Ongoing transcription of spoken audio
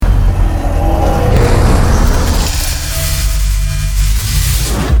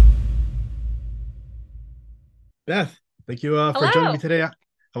Beth, thank you for joining me Hello. today.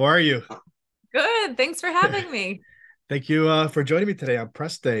 How are you? Good. Thanks for having me. Thank you for joining me today on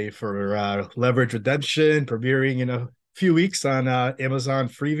press day for Leverage Redemption, premiering in a few weeks on Amazon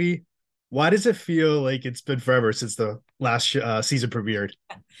Freevee. Why does it feel like it's been forever since the last season premiered?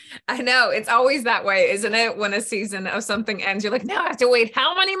 I know it's always that way, isn't it? When a season of something ends, you're like, now I have to wait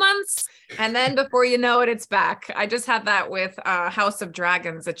how many months? And then before you know it, it's back. I just had that with House of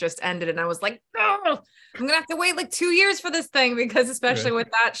Dragons. It just ended. And I was like, oh, I'm going to have to wait like 2 years for this thing because, especially Right. with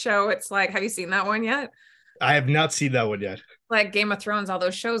that show, it's like, have you seen that one yet? I have not seen that one yet. Like Game of Thrones, all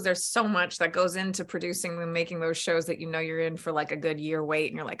those shows, there's so much that goes into producing and making those shows that you're in for like a good year wait.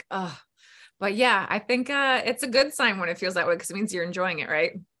 And you're like, oh, but yeah, I think it's a good sign when it feels that way because it means you're enjoying it,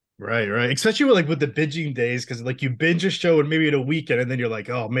 right? Right, right. Especially with with the binging days, because like you binge a show and maybe in a weekend, and then you're like,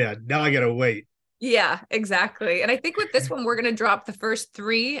 oh man, now I gotta wait. Yeah, exactly. And I think with this one, we're going to drop the first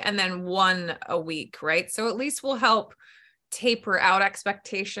three and then one a week, right? So at least we'll help taper out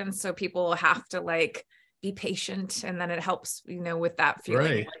expectations so people will have to like be patient. And then it helps, with that feeling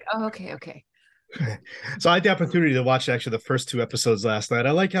Right. like, oh, okay, okay. So I had the opportunity to watch actually the first two episodes last night.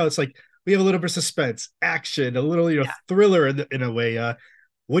 I like how it's like we have a little bit of suspense, action, a little thriller in a way.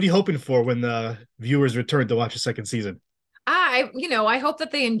 What are you hoping for when the viewers return to watch the second season? I hope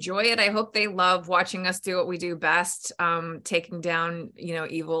that they enjoy it. I hope they love watching us do what we do best, taking down,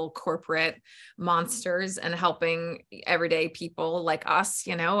 evil corporate monsters and helping everyday people like us,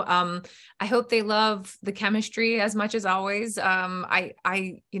 I hope they love the chemistry as much as always. It's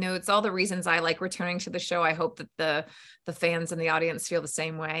all the reasons I like returning to the show. I hope that the fans and the audience feel the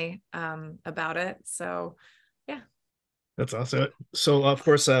same way, about it. So, yeah. That's awesome. So of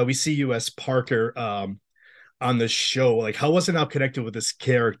course we see you as Parker on the show. Like how was it now connected with this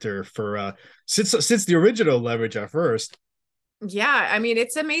character for since the original Leverage at first? Yeah, I mean,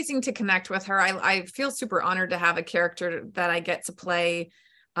 it's amazing to connect with her. I feel super honored to have a character that I get to play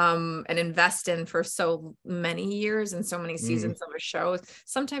and invest in for so many years and so many Mm, seasons of a show.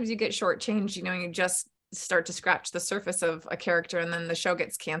 Sometimes you get shortchanged, you just start to scratch the surface of a character and then the show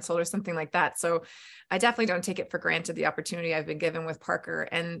gets canceled or something like that. So I definitely don't take it for granted the opportunity I've been given with Parker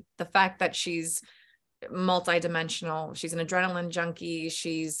and the fact that she's multidimensional. She's an adrenaline junkie.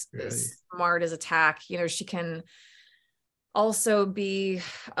 She's right. smart as a tack. She can also be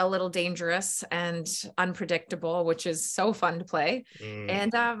a little dangerous and unpredictable, which is so fun to play. Mm,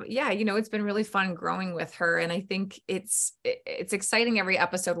 And yeah, it's been really fun growing with her. And I think it's exciting every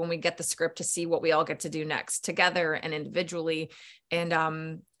episode when we get the script to see what we all get to do next together and individually. And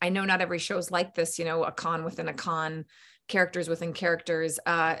I know not every show is like this, a con within a con, characters within characters.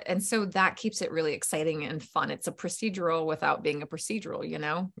 And so that keeps it really exciting and fun. It's a procedural without being a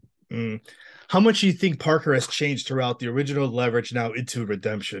procedural. mm. How much do you think Parker has changed throughout the original Leverage now into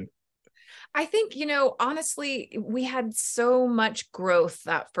Redemption? I think, honestly, we had so much growth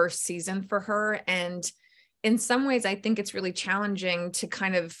that first season for her. And in some ways, I think it's really challenging to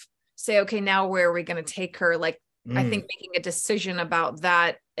kind of say, okay, now where are we going to take her? Like, I Mm, think making a decision about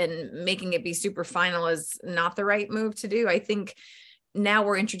that and making it be super final is not the right move to do. I think now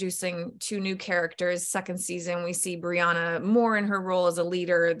we're introducing two new characters. Second season, we see Brianna more in her role as a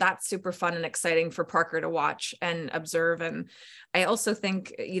leader. That's super fun and exciting for Parker to watch and observe. And I also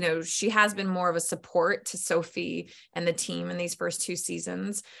think, she has been more of a support to Sophie and the team in these first two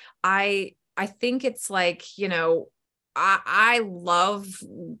seasons. I think it's like, I love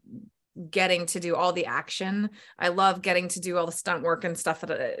getting to do all the action. I love getting to do all the stunt work and stuff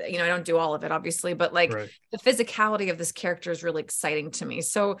that, I don't do all of it obviously, but like right. the physicality of this character is really exciting to me.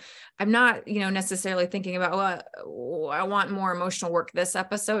 So I'm not, necessarily thinking about, oh, I want more emotional work this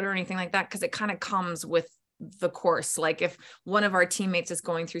episode or anything like that. Cause it kind of comes with the course. Like if one of our teammates is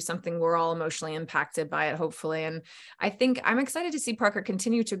going through something, we're all emotionally impacted by it, hopefully. And I think I'm excited to see Parker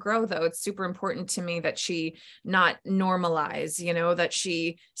continue to grow, though. It's super important to me that she not normalize, that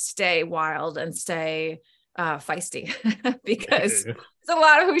she stay wild and stay feisty because it's a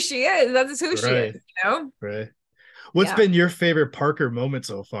lot of who she is. That's who she is, Right, right. What's Yeah. been your favorite Parker moment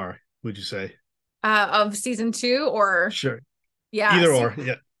so far, would you say? Of season two or Sure. yeah. Either or.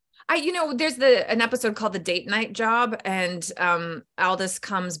 Yeah. There's an episode called The Date Night Job, and Aldous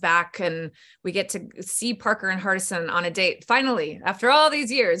comes back and we get to see Parker and Hardison on a date finally after all these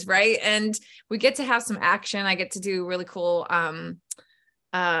years, right? And we get to have some action. I get to do really cool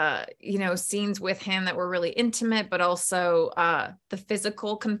scenes with him that were really intimate, but also the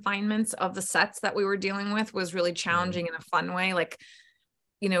physical confinements of the sets that we were dealing with was really Mm, challenging in a fun way. Like,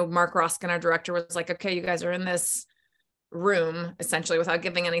 Mark Roskin, our director, was like, okay, you guys are in this room essentially without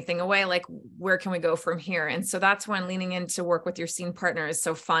giving anything away, like where can we go from here? And so that's when leaning in to work with your scene partner is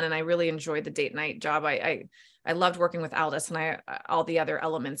so fun, and I really enjoyed The Date Night Job. I loved working with Aldous, and all the other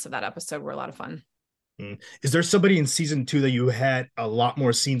elements of that episode were a lot of fun. Is there somebody in season 2 that you had a lot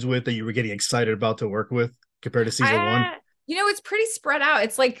more scenes with that you were getting excited about to work with compared to season 1? It's pretty spread out.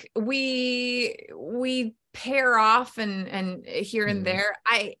 It's like we pair off and here and there.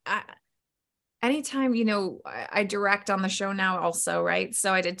 I anytime, I direct on the show now also, right?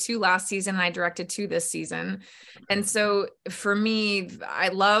 So I did 2 last season and I directed 2 this season. And so for me, I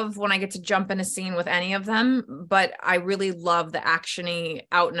love when I get to jump in a scene with any of them, but I really love the actiony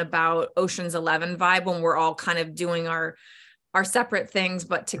out and about Ocean's 11 vibe when we're all kind of doing our separate things,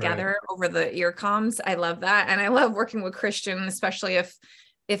 but together over the ear comms. I love that. And I love working with Christian, especially if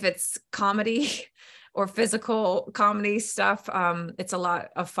it's comedy or physical comedy stuff. It's a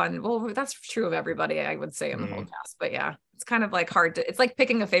lot of fun. Well, that's true of everybody, I would say, in the whole cast. But yeah, it's kind of like it's like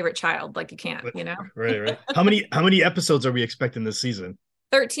picking a favorite child. Like you can't, Right. How many episodes are we expecting this season?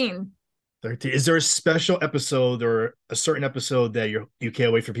 13. 13. Is there a special episode or a certain episode that you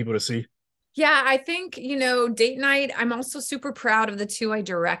can't wait for people to see? Yeah, I think, date night. I'm also super proud of the 2 I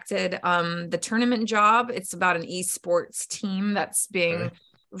directed. The tournament job, it's about an esports team that's being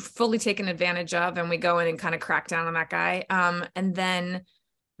fully taken advantage of, and we go in and kind of crack down on that guy. And then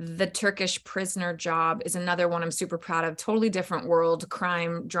the Turkish prisoner job is another one I'm super proud of. Totally different world,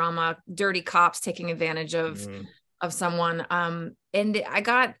 crime, drama, dirty cops taking advantage of someone. And I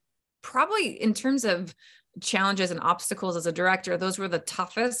got probably, in terms of challenges and obstacles as a director, those were the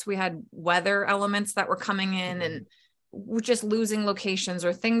toughest. We had weather elements that were coming in and we're just losing locations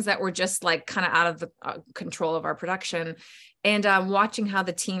or things that were just like kind of out of the control of our production. And watching how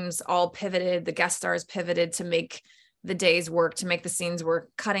the teams all pivoted, the guest stars pivoted to make the days work, to make the scenes work,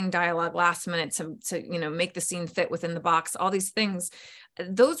 cutting dialogue last minute to make the scene fit within the box, all these things.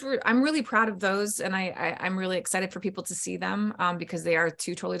 I'm really proud of those. And I'm really excited for people to see them because they are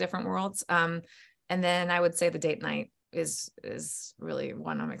 2 totally different worlds. And then I would say the date night is really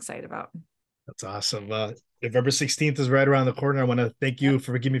one I'm excited about. That's awesome. November 16th is right around the corner. I want to thank you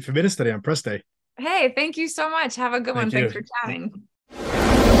for giving me a few minutes today on Press Day. Hey, thank you so much. Have a good one. Thanks for chatting.